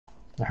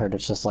I heard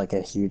it's just like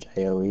a huge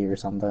AoE or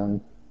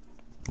something.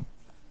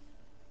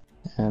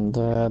 And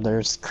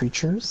there's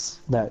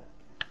creatures that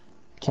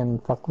can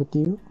fuck with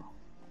you.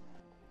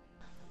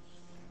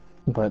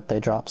 But they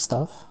drop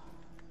stuff.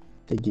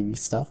 They give you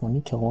stuff when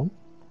you kill them.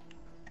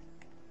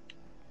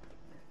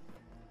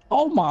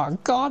 Oh my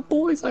god,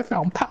 boys, I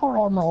found power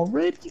armor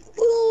already!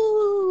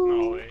 Woo!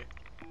 No way.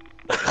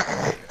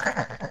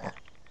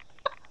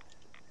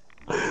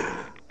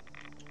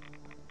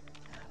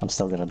 I'm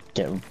still gonna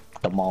get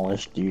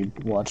demolished,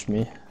 dude. Watch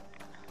me.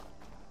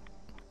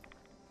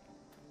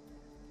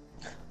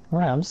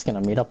 Alright, I'm just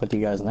gonna meet up with you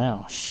guys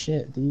now.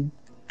 Shit, dude.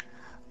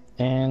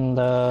 And,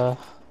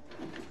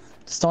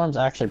 Storm's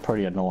actually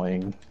pretty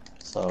annoying,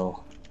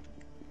 so...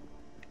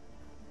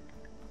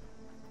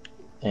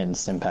 And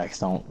Stimpaks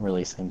don't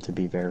really seem to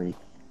be very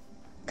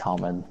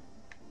common.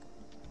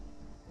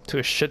 Took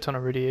a shit ton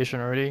of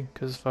radiation already,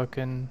 cause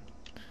fucking...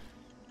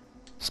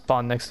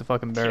 spawned next to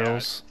fucking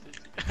barrels.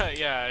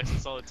 Yeah, I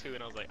saw it too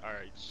and I was like,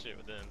 alright, shit,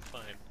 but then,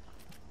 fine.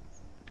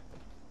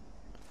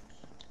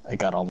 I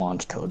got a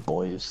launch code,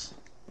 boys.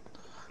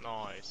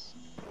 Nice.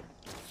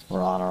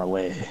 We're on our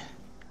way.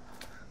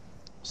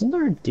 Isn't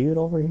there a dude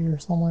over here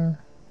somewhere?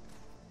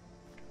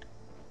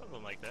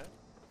 Something like that.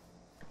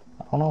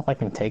 I don't know if I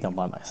can take him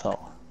by myself.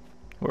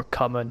 We're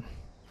coming.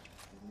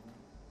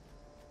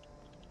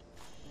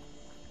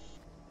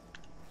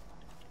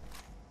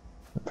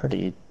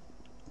 Pretty...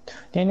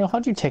 Daniel,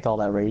 how'd you take all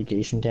that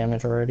radiation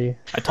damage already?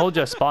 I told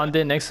you I spawned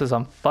in next to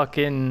some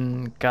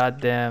fucking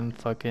goddamn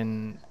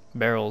fucking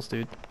barrels,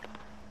 dude.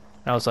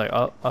 And I was like,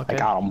 oh, okay. I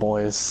got him,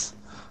 boys.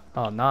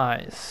 Oh,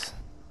 nice.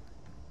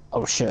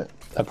 Oh shit,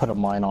 I put a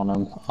mine on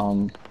him.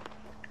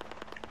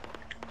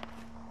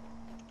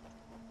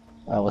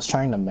 I was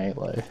trying to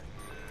melee.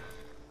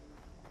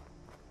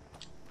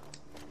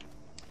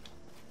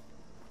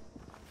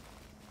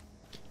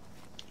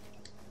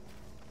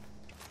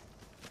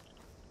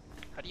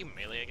 How do you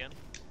melee again?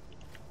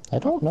 I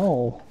don't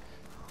know.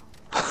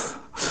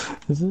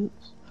 Is it?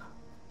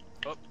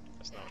 Oh,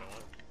 that's not what I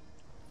want.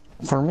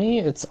 For me,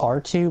 it's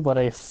R2, but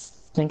I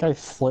think I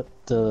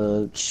flipped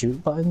the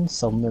shoot button,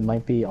 so it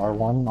might be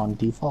R1 on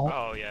default.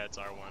 Oh yeah, it's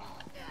R1.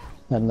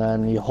 And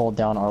then you hold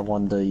down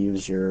R1 to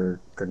use your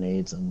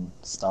grenades and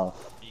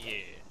stuff. Yeah.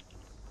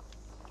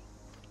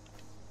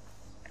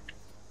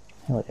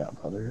 Hell yeah,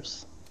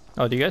 brothers.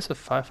 Oh, do you guys have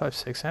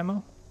 5.56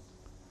 ammo?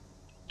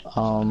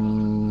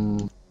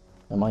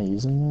 Am I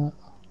using that?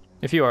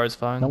 If you are, it's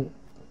fine. Nope.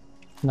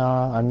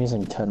 Nah, I'm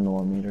using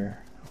 10mm.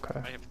 Okay.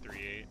 I have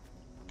 3.8.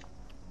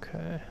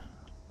 Okay.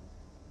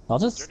 I'll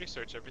Did you just... already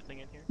search everything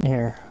in here?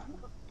 Here.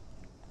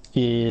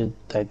 Yeah,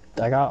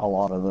 I got a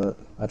lot of it.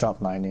 I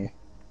dropped 90.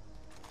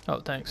 Oh,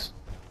 thanks.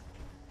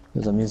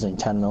 Because I'm using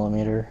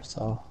 10mm,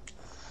 so...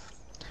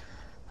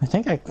 I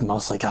think I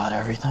mostly got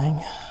everything.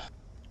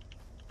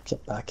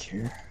 Get back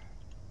here.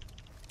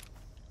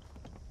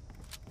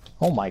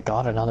 Oh my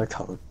god, another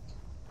code.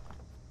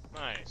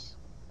 Nice.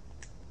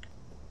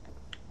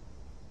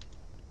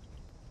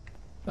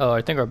 Oh,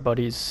 I think our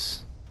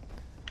buddies...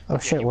 Oh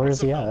shit, he where wants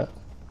is he to at?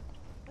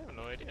 I have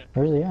no idea.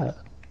 Where is he at?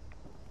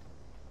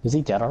 Is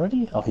he dead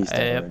already? Oh, he's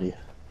dead Yep. already.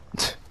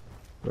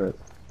 Where?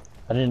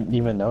 I didn't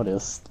even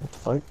notice. What the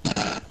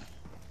fuck?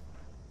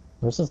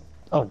 Where's this?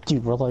 Oh,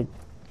 dude, we're like...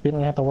 We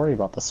don't have to worry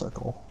about the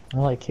circle.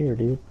 We're like here,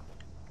 dude.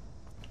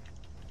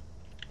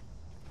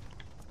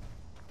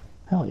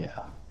 Hell yeah.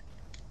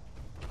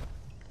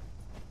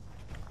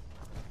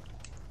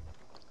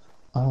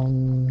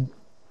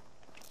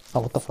 Oh,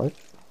 what the fuck?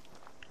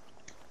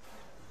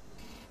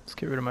 Let's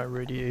get rid of my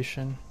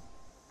radiation.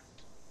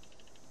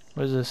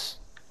 What is this?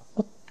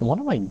 What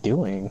am I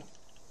doing?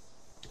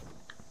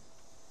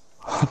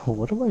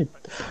 What am I...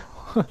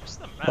 Where's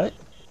the map?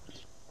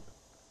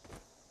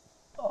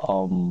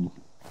 What?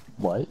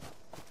 What?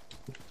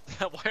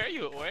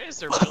 Where is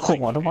there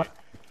building What am I...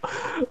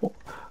 here?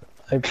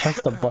 I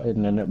pressed the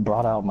button and it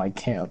brought out my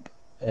camp,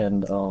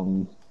 and,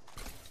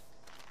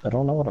 I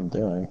don't know what I'm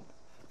doing.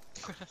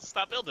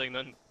 Stop building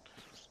then.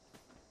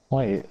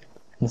 Wait,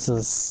 this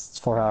is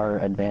for our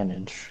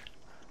advantage.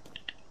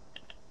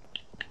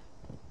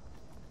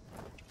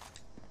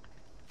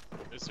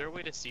 Is there a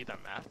way to see the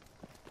map?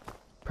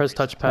 Press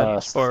touchpad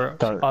or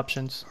start.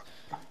 options.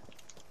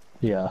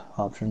 Yeah,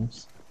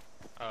 options.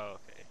 Oh,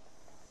 okay.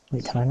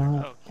 Wait, can I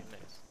not? Okay,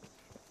 nice.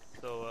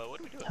 So, what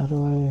do we do? How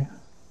do I...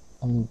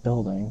 I'm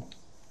building.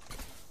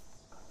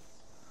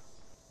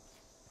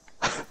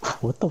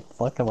 What the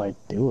fuck am I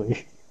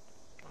doing?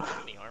 I don't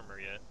have any armor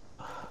yet.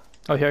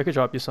 Oh, here, I could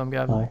drop you some,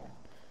 Gavin. Hi.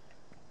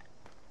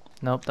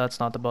 Nope,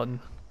 that's not the button.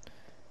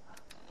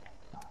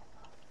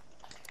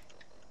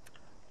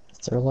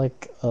 Is there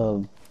like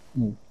a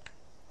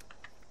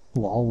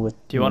wall with...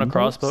 Do you want a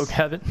windows? crossbow,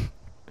 Gavin?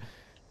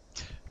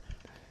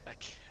 I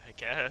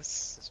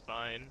guess it's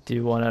fine. Do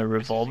you want a I'm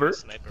just using revolver? a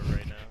sniper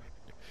right now.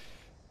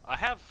 I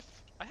have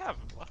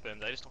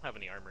weapons. I just don't have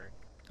any armor.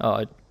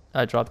 Oh,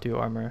 I dropped you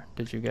armor.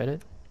 Did you get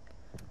it?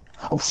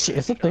 Oh shit,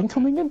 is the thing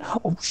coming in?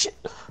 Oh shit!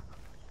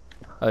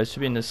 Oh, it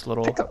should be in this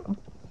little... Pick up.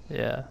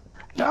 Yeah.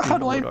 How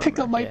do I Wood pick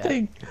up armor, my yeah.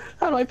 thing?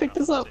 How do I pick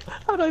this up?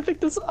 How do I pick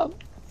this up?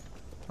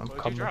 I'm What would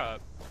you coming.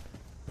 drop?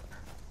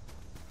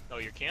 Oh,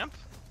 your camp?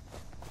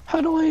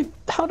 How do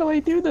I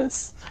do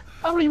this?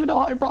 I don't even know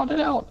how I brought it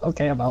out.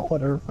 Okay, I'm out.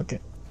 Whatever. Fuck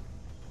it.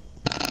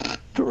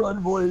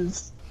 Run,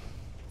 boys.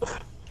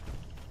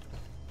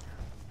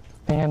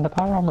 Man, the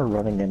power armor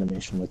running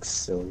animation looks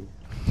silly.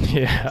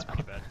 Yeah. That's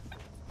pretty bad.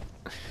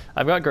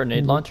 I've got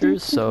grenade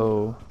launchers,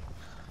 so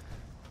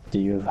Do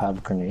you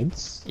have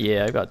grenades?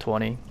 yeah, I got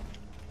 20.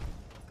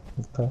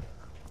 Okay.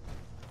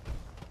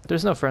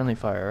 There's no friendly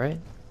fire, right?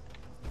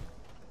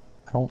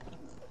 I don't.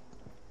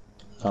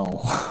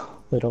 No,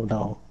 I don't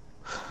know.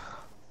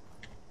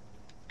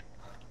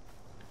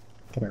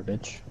 Come here,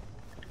 bitch.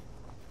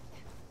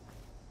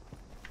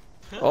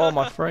 Oh,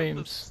 my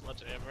frames.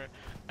 Sledgehammer.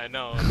 I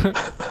know.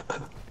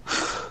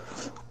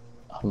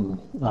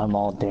 I'm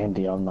all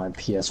dandy on my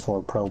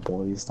PS4 Pro,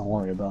 boys. Don't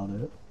worry about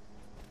it.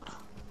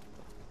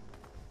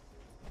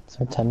 Is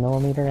there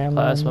 10mm ammo?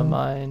 Plasma in there?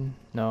 mine.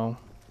 No.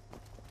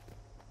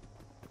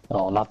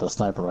 Oh, not the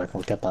sniper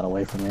rifle. Get that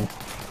away from me.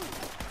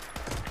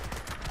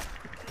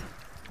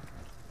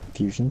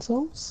 Fusion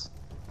cells?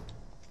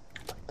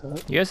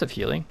 Like You guys have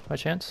healing by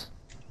chance?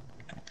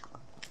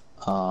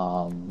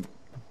 that?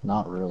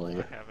 Not really.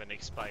 I have an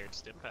expired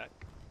stim pack.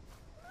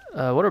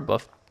 What are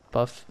buff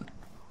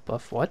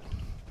what?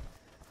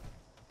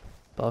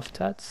 Buff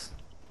tats?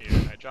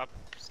 Here, I dropped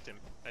stim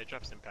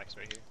packs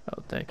right here.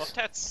 Oh, thanks. Buff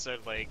tats are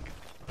like,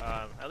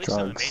 at least in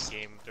the main Drugs.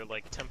 game, they're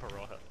like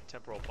temporal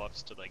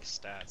buffs to like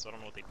stats. I don't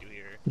know what they do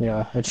here.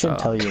 Yeah, it should Oh.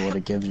 tell you what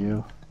it gives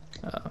you.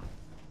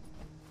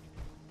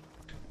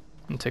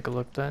 I'll take a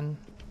look then.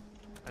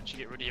 How'd you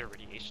get rid of your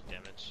radiation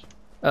damage?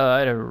 I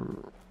had a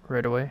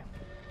right away.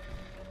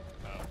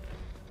 Oh, okay.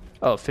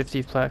 Oh,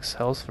 50 flax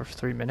health for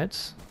 3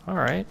 minutes.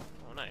 Alright.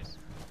 Oh, nice.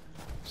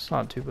 It's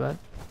not too bad.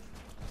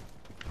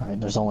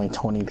 Alright, there's only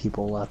 20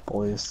 people left,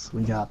 boys.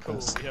 We got Cool,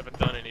 this. we haven't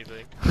done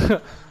anything.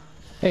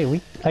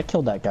 Hey, I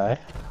killed that guy.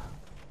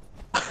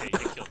 Okay, you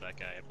killed that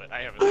guy, but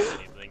I haven't done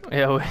anything.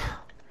 Yeah, we...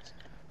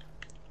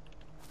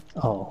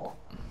 Oh.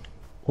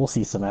 We'll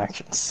see some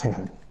action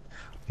soon.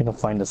 We're gonna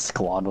find a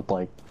squad with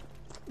like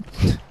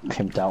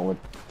pimped out with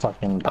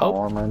fucking power Oh.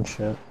 armor and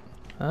shit.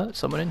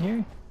 someone in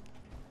here?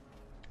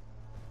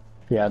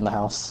 Yeah, in the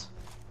house.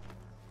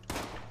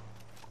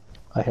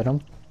 I hit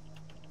him.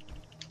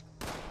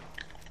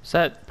 Is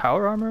that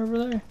power armor over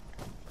there?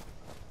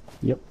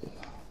 Yep.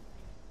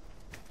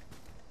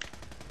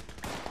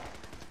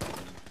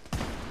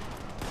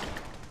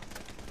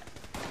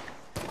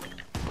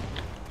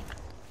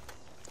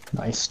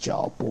 Nice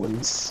job,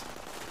 boys.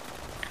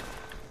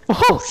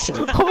 Oh shit.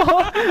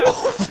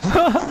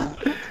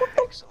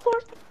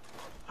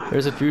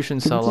 There's a fusion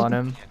cell on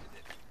him.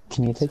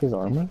 Can you take his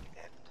armor?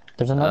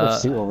 There's another Uh,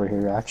 suit over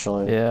here,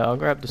 actually. Yeah, I'll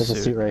grab the There's a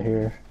suit. suit right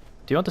here.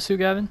 Do you want the suit,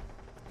 Gavin?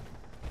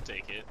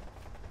 Take it.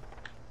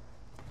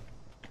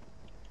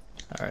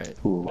 Alright.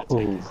 Ooh, I'll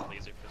take ooh, his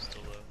laser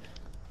pistol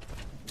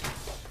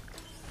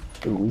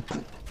though. ooh.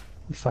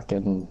 We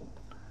fucking...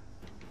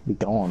 We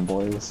going,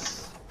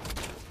 boys.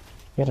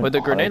 You had But an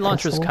the grenade auto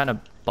launcher's pistol? kind of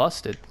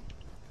busted.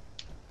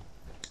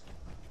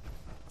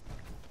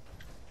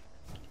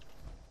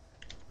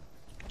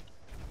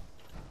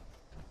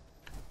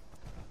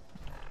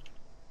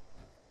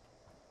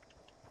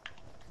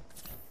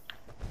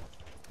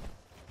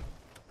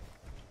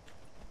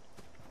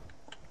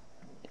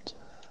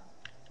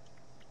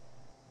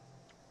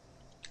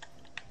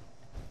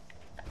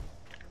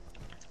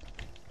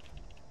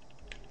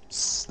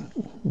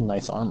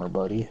 Nice armor,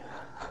 buddy.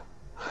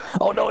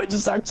 Oh no, I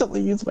just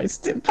accidentally used my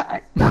stim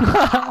pack.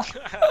 I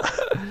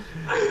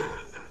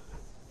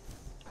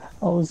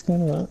was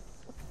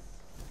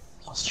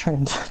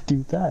trying to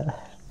do that.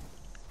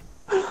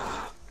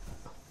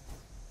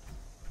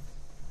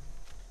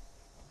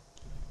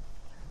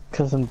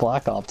 Cause in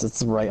Black Ops,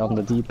 it's right on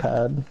the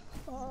D-pad.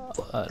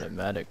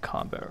 Automatic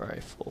combat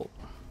rifle.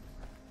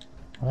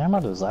 What ammo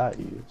does that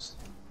use?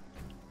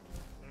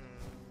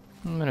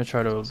 I'm gonna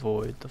try to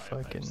avoid the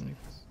 5.56. fucking...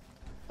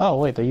 Oh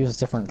wait, they use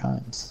different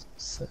kinds.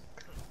 Sick.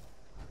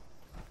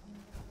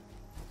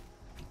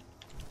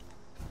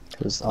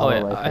 There's Oh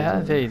yeah, auto I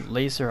have rifles a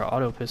laser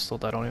auto pistol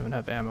that I don't even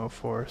have ammo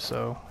for,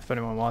 so if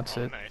anyone wants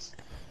Oh, it, nice.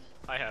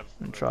 I have.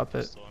 And a drop it.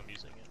 pistol, I'm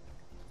using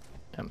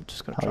it. I'm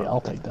just gonna and- Oh yeah, I'll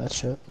drop it. take that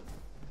shit.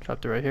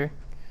 Dropped it right here.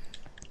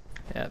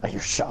 Yeah, I hear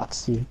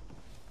shots, dude.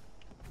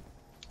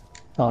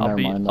 Oh, I'll never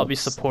be mind. I'll be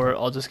that's- support.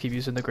 I'll just keep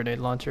using the grenade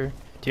launcher.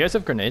 Do you guys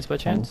have grenades by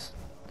chance?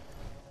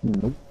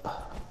 Nope.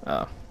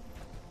 Oh,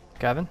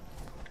 Gavin.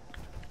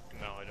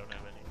 No, I don't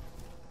have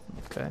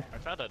any. Okay. I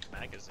found a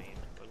magazine.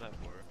 What's that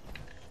for?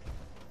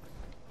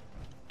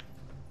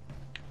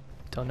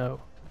 Don't know.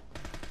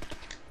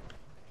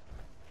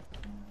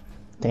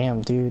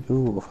 Damn, dude.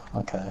 Ooh.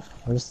 Okay.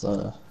 Where's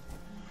the?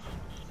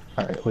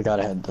 All right, we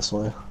gotta head this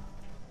way.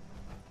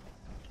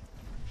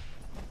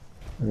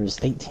 There's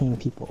 18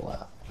 people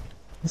left.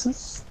 This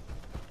is.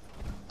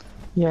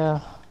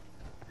 Yeah.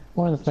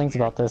 One of the things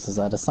about this is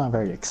that it's not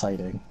very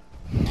exciting.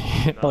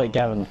 Oh wait,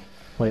 Gavin.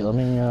 Wait, let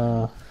me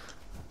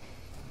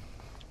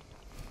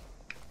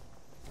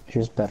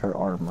Here's better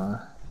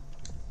armor.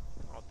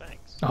 Oh,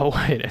 thanks. Oh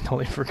wait, I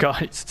totally forgot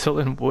he's still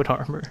in wood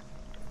armor.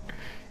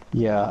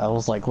 Yeah, I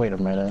was like, wait a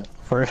minute.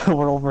 We're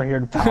over here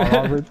in power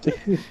armor,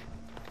 dude.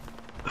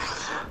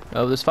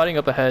 Oh, there's fighting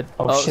up ahead.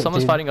 Oh, shit,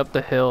 someone's dude. fighting up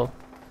the hill.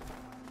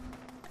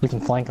 We can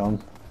flank them.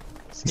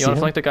 You wanna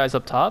flank the guys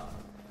up top?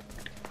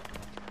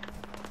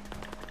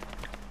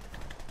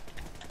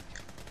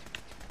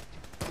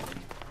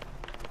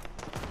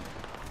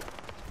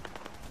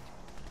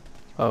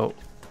 Oh,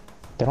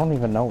 They don't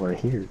even know we're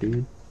here,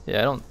 dude. yeah,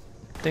 I don't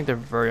think they're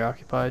very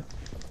occupied.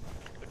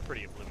 They're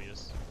pretty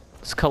oblivious.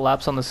 Let's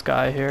collapse on this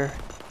guy here.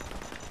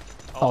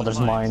 Oh, there's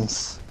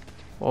mines.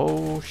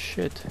 Oh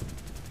shit.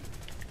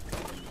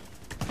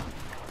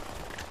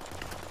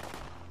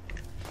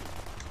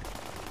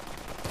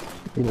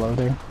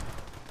 Reloading.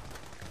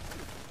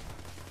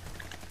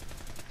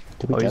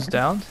 Did we Oh, get he's him?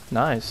 down?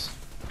 Nice.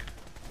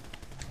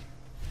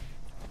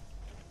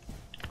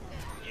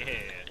 Yeah.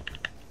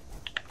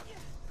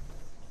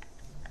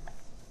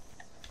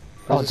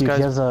 Oh, Where's this dude, he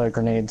guy's- has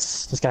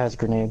grenades. This guy has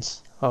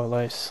grenades. Oh,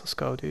 nice. Let's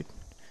go, dude.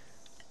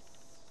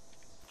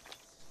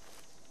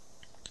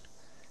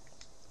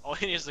 All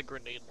he needs is a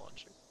grenade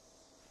launcher.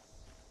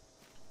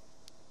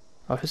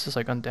 Oh, his is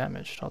like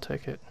undamaged. I'll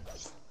take it.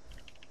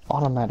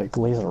 Automatic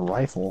laser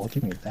rifle.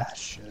 Give me that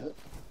shit.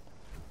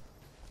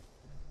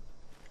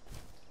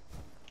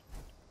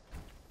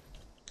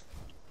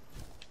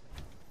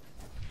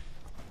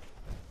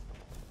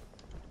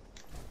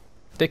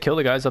 They kill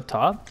the guys up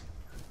top?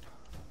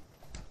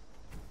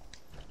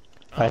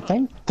 I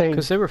think they.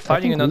 Because they were I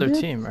fighting think we another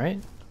did? team, right?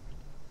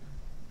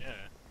 Yeah.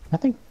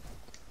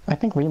 I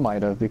think we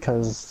might have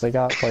because they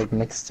got like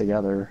mixed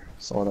together,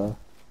 sorta.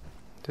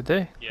 Did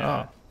they?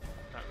 Yeah. Oh.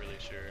 Not really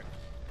sure.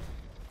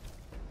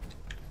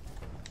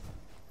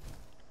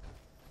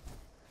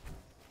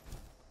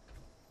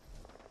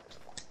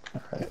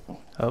 Alright.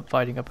 Oh,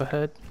 fighting up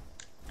ahead.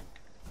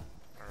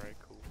 Alright,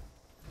 cool.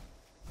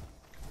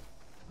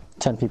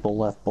 10 people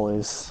left,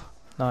 boys.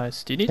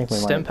 Nice. Do you need think we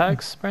stem might-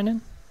 packs,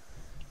 Brandon?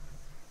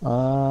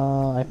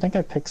 I think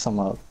I picked some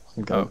up.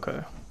 I'm good.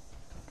 Okay.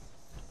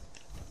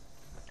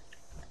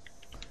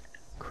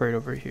 Crate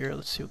over here.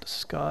 Let's see what this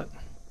has got.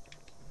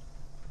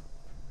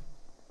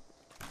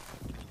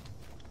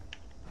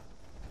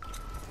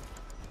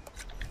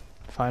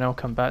 Final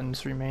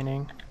combatants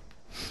remaining.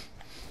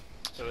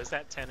 So is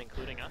that 10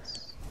 including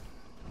us?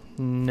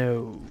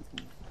 No.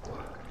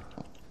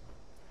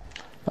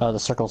 The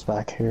circle's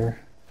back here.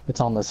 It's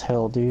on this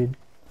hill, dude.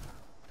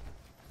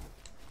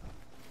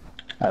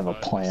 I have a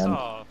plan.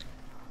 I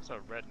saw a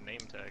red name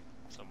tag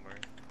somewhere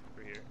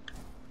over here.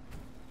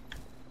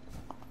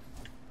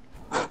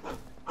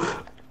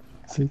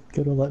 Is he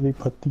gonna let me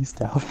put these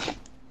down?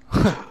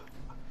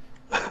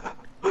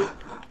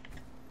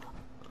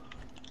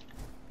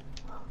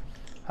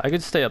 I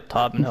could stay up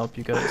top and help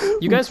you guys.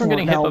 You guys weren't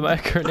getting hit by my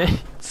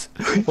grenades.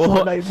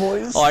 Fortnite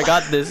boys. Oh, I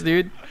got this,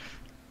 dude.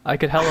 I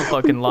could hella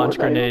fucking launch Fortnite.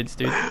 grenades,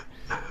 dude.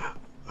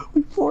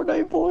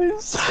 Fortnite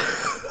boys.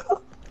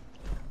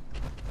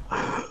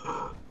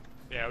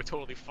 Yeah, we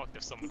totally fucked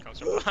if someone comes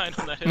from behind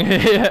on that hill.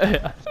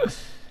 Yeah.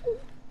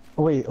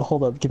 Wait,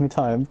 hold up. Give me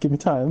time. Give me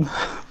time.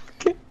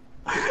 Okay.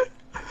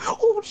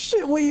 Oh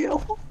shit! Wait.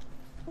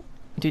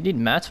 Do you need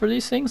mats for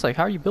these things? Like,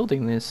 how are you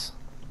building this?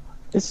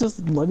 It's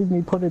just letting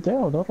me put it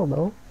down. I don't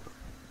know.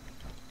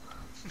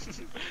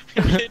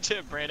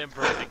 Brandon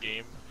broke the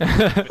game. With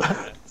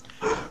that.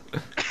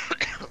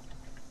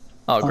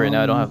 Oh, great,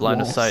 now I don't have line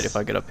of yes. sight if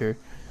I get up here.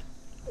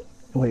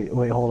 Wait,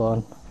 hold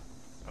on.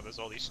 Oh, there's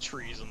all these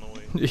trees in the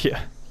way.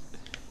 Yeah.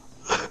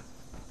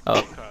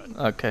 Oh,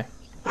 Cut. okay.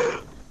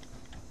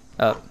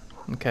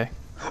 Okay.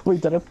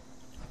 Wait, did I?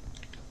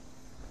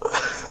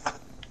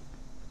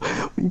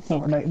 We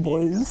Fortnite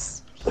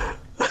boys.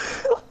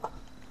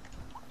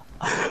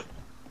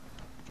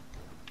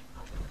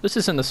 This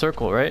is in the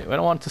circle, right? I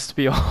don't want this to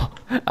be all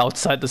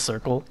outside the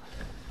circle.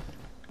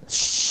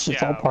 Shh,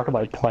 it's Yeah, all part of we're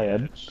my like on the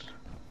plan. edge.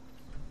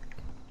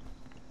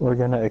 We're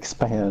gonna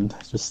expand.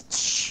 Just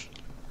shh.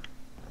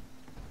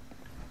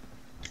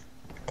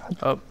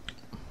 Oh,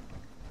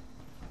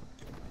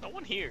 No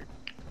one here.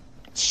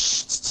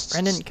 Shh.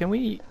 Brandon, can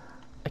we...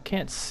 I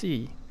can't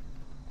see.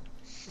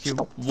 You Shut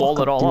the wall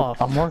fuck it up, all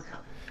dude. off.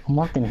 I'm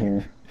working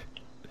here.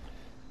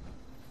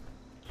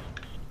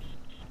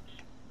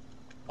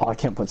 Oh, I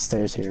can't put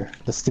stairs here.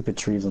 The stupid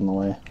tree's in the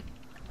way.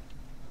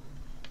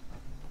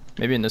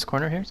 Maybe in this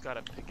corner here? Who's got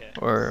a pickaxe?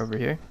 Or over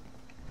here?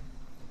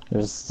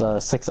 There's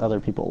 6 other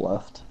people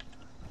left.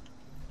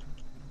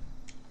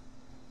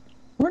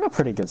 We're in a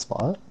pretty good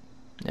spot.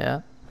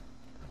 Yeah.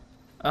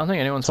 I don't think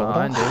anyone's Sorta.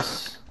 behind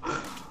us.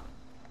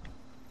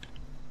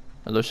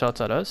 Are those shots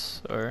at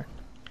us? Or...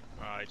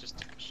 I just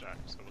took a shot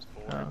because I was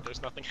bored. Oh.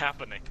 There's nothing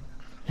happening.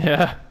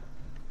 Yeah.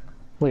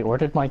 Wait, where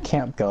did my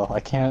camp go? I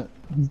can't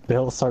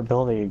start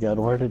building again.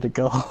 Where did it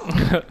go?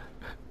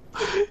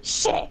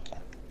 Shit!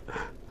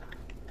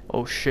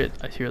 Oh shit,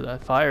 I hear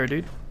that fire,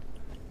 dude.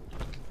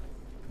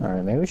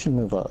 Alright, maybe we should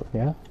move up,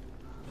 yeah?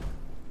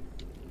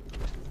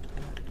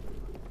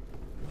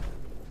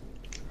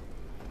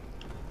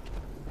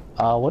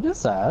 What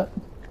is that?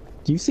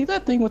 Do you see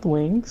that thing with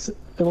wings?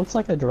 It looks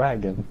like a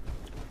dragon.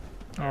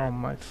 Oh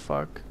my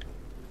fuck.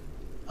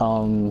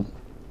 Oh,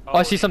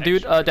 I see some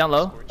dude extra down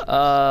low.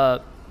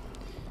 scorches.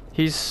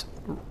 He's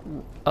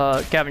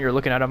Gavin, you're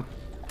looking at him.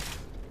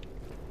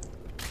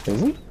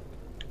 Is he?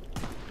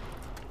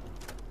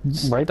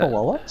 Right That-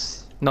 below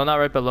us? No, not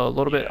right below. A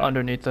little bit Yeah.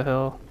 underneath the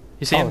hill.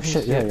 You see him? Oh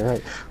shit, yeah, you're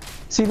right.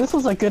 See, this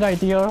was a good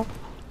idea.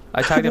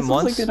 I tagged him This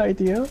once. was a good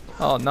idea.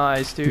 Oh,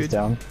 nice, He's dude.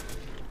 down.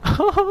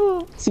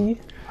 See?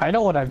 I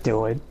know what I'm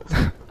doing.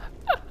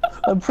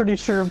 I'm pretty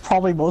sure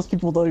probably most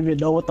people don't even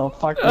know what the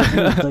fuck this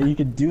is, that you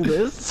can do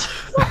this.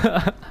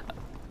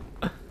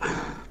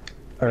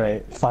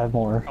 Alright, 5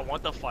 more. I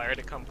want the fire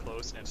to come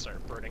close and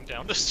start burning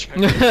down the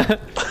structure.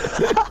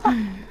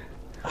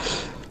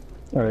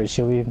 Alright,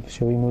 should we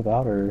move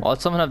out or?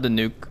 Let someone have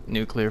the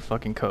nuclear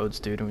fucking codes,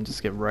 dude, and we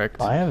just get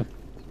wrecked. I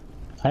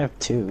have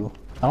 2.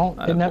 I don't.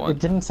 I have one. It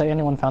didn't say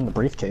anyone found the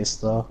briefcase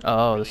though.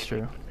 Oh, that's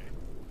true.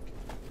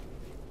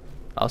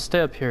 I'll stay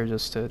up here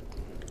just to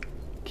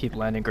keep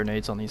landing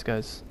grenades on these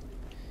guys.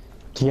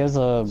 He has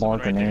more Someone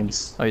right there.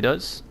 grenades. Oh, he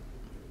does?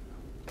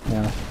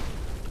 Yeah.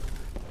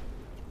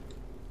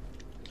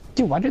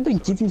 Dude, why did they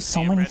give you so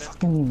see him many right now?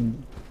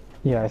 fucking?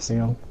 Yeah, I see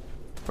them.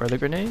 Where are the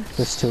grenades?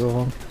 There's 2 of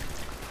them.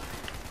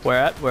 Where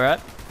at? Where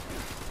at?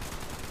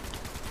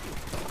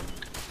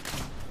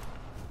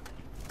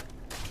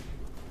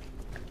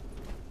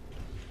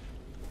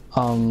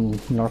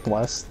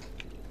 Northwest.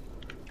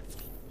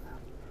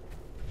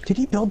 Did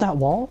he build that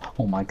wall?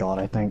 Oh my god,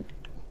 I think.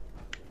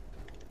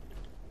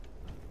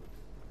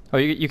 Oh,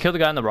 you killed the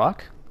guy on the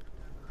rock?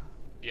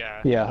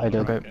 Yeah. Yeah, I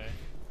did. Okay.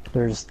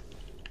 There's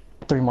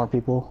 3 more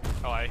people.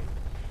 Oh, I.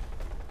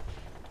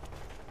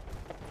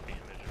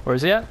 Where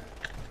is he at?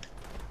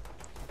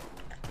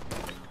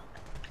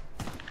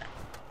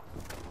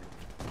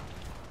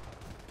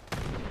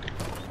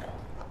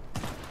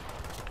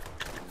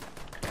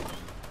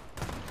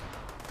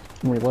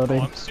 I'm Oh,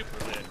 reloading. I'm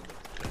super lit.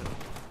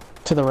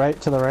 To the right,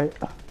 to the right.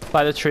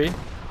 By the tree.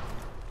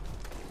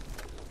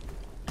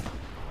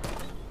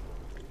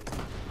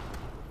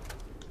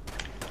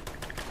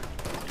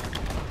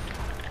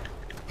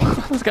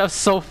 This guy's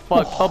so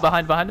fucked. Oh,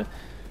 behind him.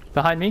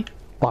 Behind me?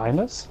 Behind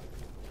us?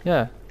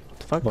 Yeah. What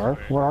the fuck?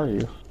 Where are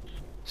you?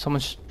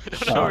 Someone I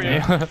don't know shot where me.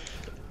 you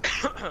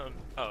are.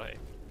 Oh, hey.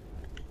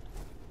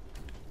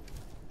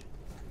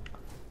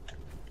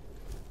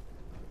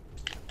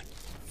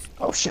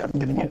 Oh shit, I'm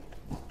getting hit.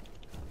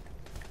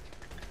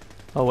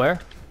 Oh, where?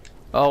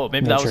 Oh,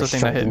 maybe that was the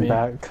thing that hit me.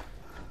 Back.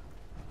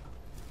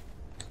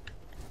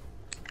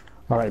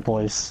 Alright,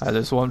 boys.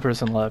 There's one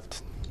person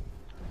left.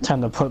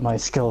 Time to put my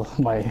skill,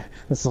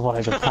 this is what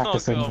I've been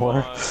practicing Oh,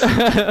 for.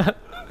 come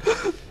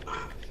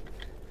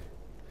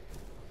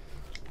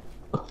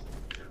on.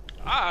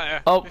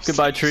 Ah, Oh,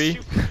 goodbye, tree.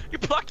 You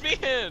blocked me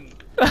in.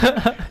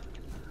 How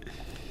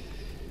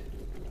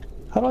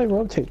do I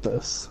rotate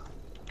this?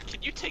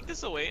 Can you take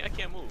this away? I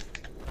can't move.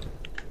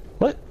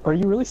 What? Are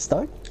you really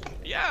stuck?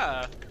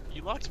 Yeah,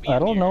 you locked me I in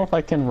don't here. know if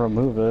I can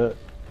remove it.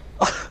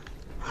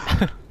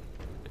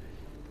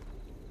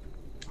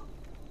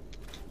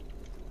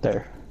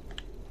 There.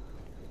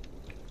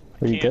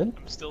 Are you Can't.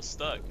 good? I'm still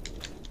stuck.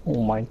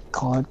 Oh my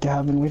god,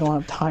 Gavin, we don't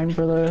have time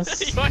for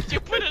this. Why'd you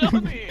put it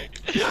on me?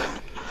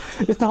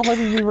 It's not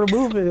letting me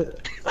remove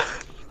it.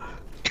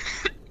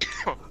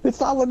 It's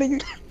not letting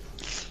me.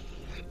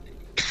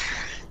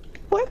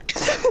 What?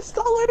 It's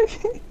not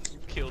letting me.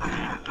 Killed me.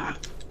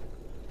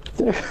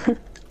 There.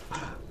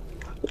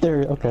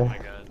 There, Oh okay. my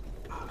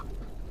god.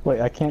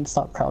 Wait, I can't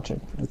stop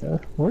crouching. Okay.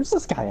 Where's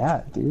this guy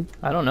at, dude?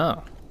 I don't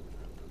know.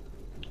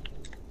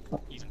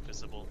 He's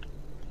invisible.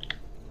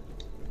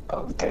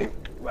 Okay.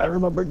 I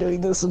remember doing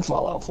this in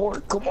Fallout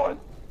 4. Come on.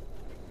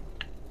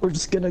 We're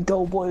just gonna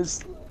go,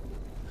 boys.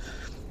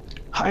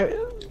 Hi.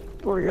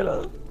 We're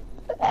gonna.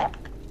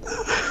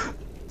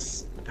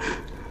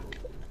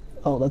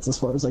 Oh, that's as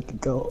far as I could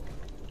go.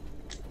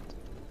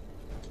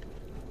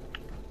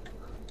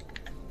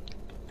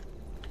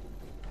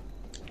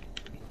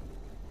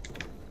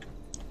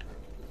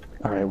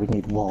 Alright, we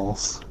need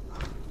walls.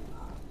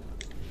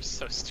 You're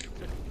so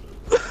stupid.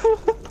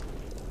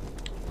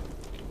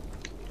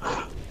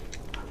 I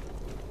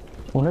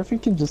wonder if you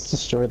can just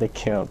destroy the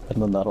camp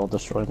and then that'll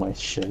destroy my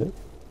shit.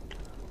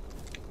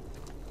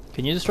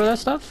 Can you destroy that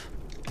stuff?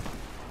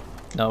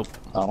 Nope.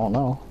 I don't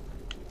know.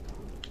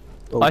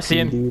 I see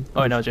him. Dude.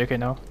 Oh no, JK,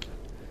 no.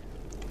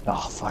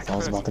 Oh fuck, I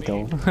was about to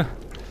go.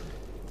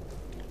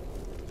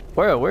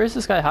 Where is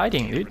this guy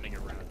hiding, dude? Running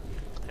around.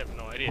 I have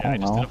no idea. I I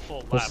don't just know. did a full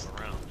lap This-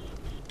 around.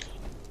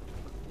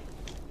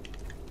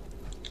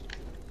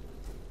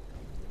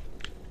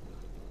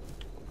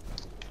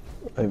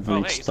 I've Oh,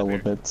 hey, reached he's the up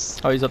here.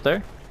 limits. Oh, he's up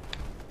there?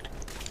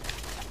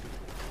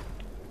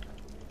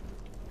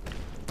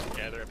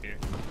 Yeah, they're up here.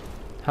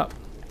 How?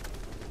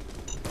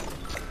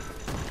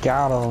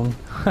 Got him.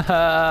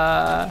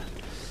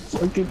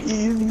 Fucking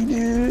easy,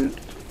 dude.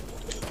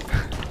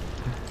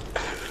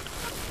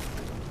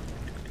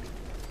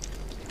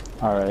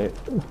 Alright.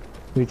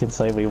 We can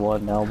say we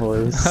won now,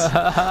 boys.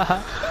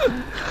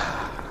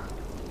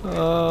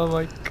 Oh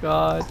my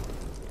god.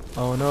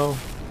 Oh no.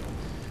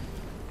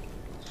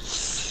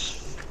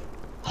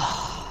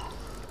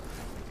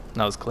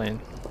 That was clean.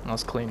 That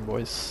was clean,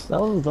 boys. That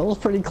was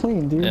pretty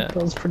clean, dude. Yeah.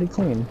 That was pretty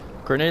clean.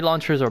 Grenade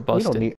launchers are We don't busted. need